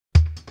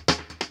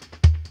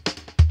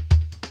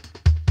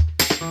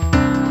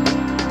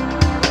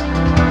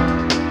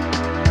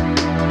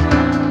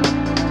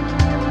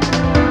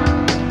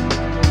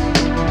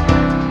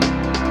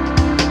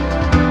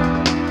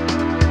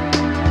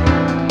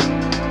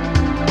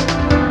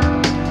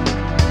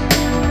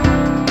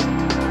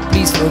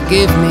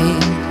forgive me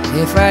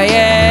if I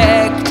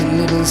act a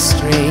little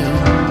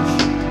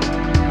strange,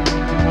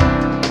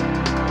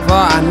 for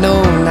I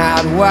know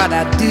not what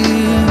I do.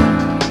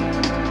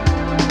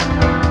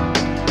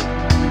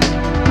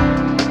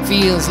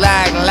 Feels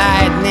like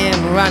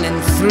lightning running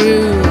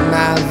through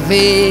my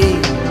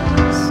veins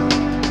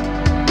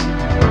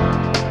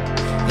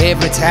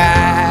every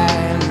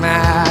time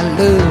I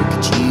look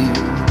at you.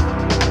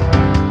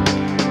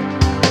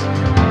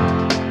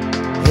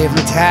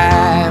 Every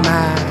time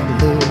I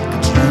look at you.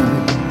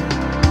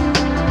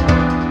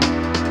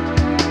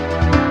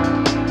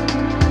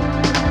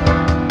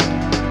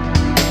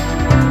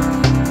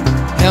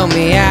 Help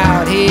me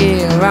out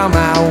here, all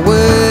my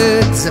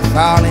words are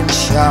falling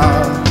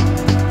short,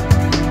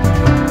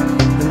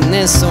 and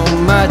there's so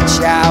much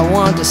I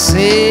want to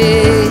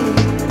say.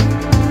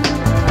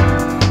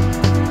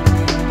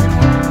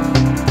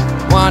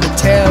 Want to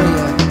tell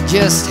you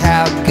just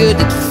how good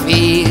it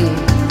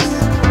feels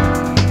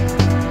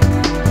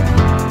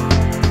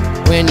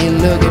when you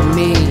look at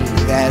me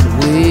that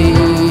way.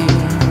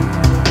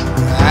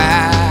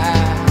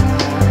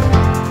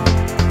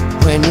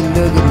 When you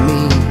look at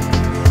me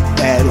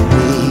that way.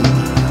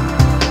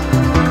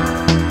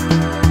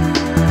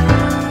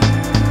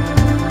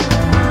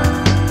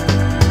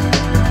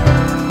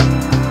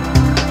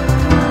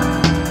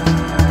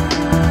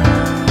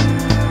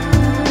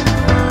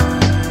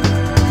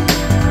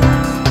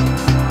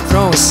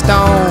 Throw a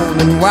stone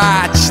and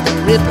watch the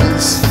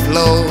ripples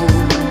flow,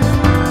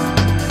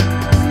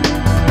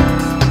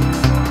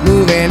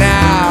 moving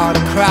out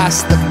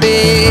across the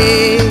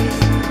bay.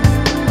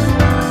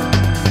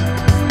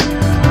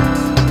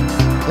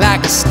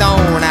 Like a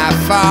stone I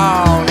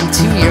fall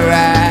into your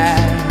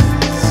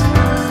eyes,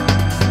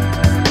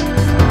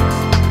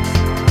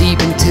 deep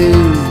into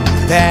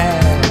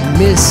that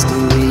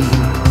mystery.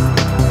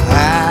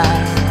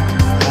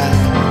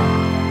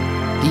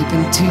 Deep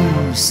into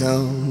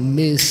some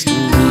mystery.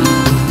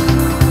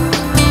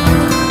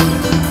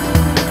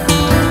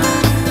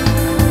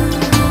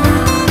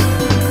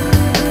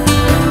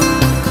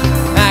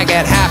 I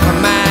got half a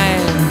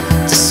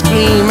mind to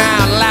scream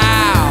out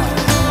loud,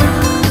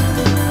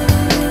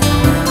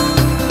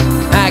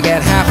 I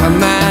got half a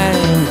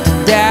mind to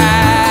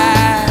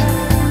die,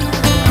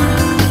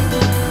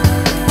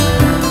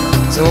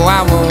 so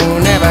I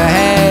won't ever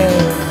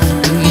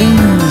have to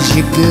lose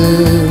you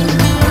good.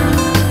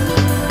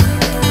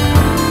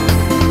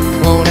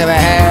 Won't ever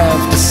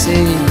have to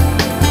say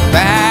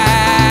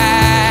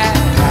bye.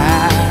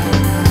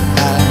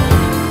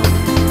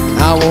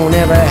 I won't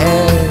ever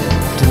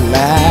have to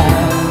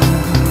lie.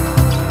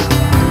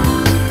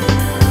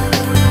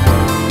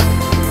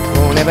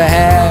 Won't ever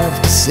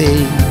have to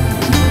say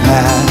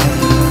bye.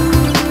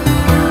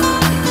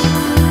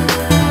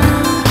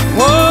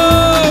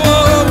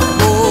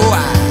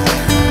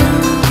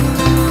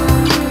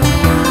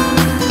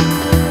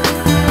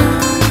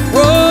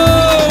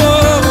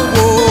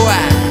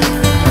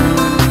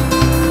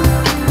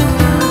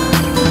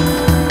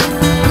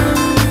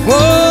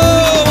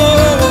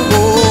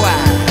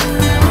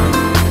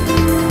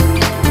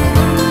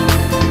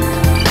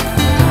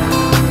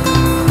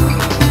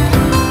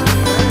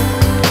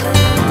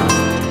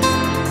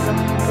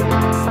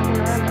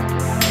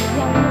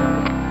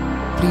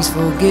 Please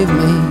forgive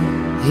me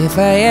if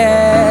I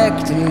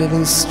act a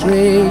little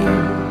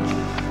strange,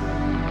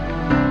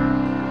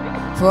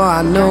 for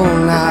I know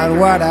not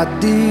what I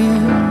do.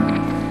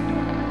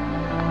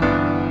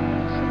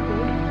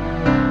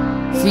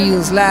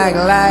 Feels like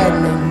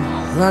lightning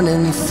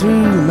running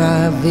through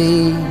my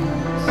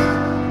veins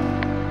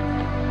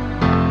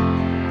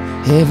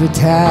every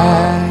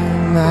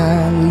time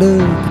I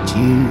look at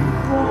you.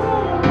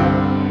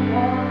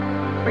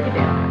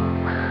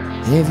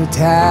 Every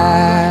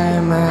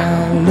time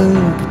I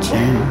look at you.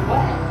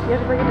 You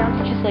have to break it down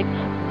to just like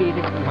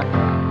basic one.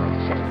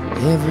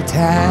 Every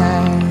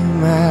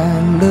time I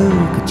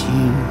look at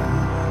you.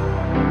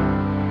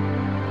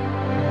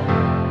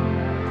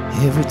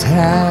 Every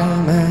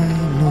time I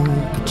look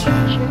at you.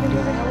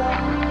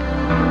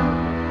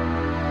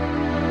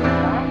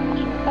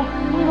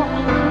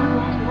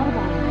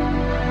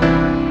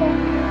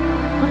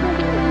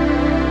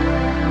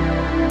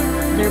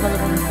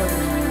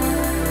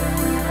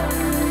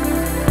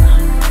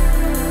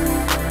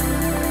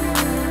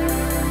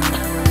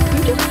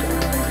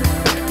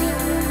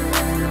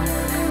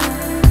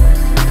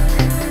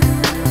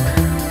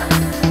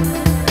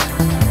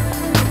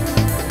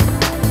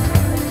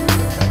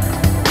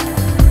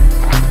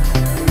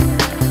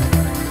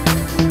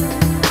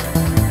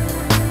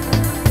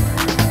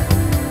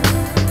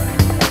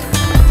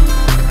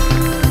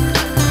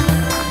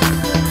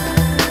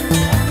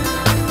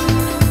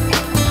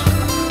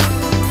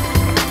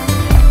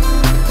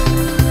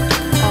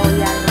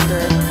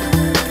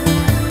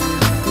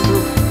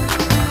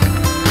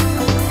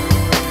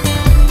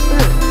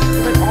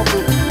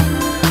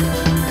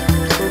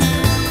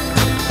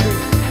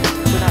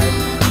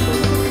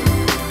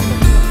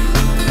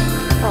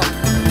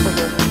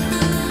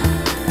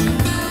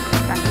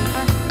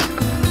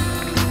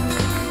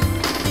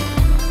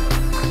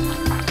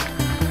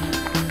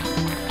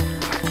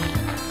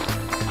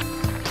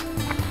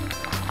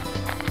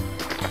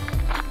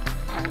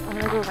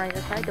 right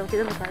this side. Don't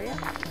get in the car yet.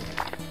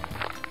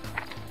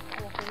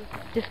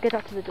 Just get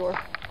up to the door.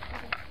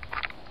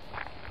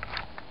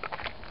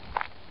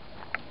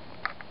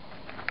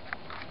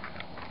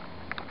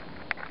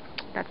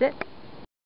 That's it.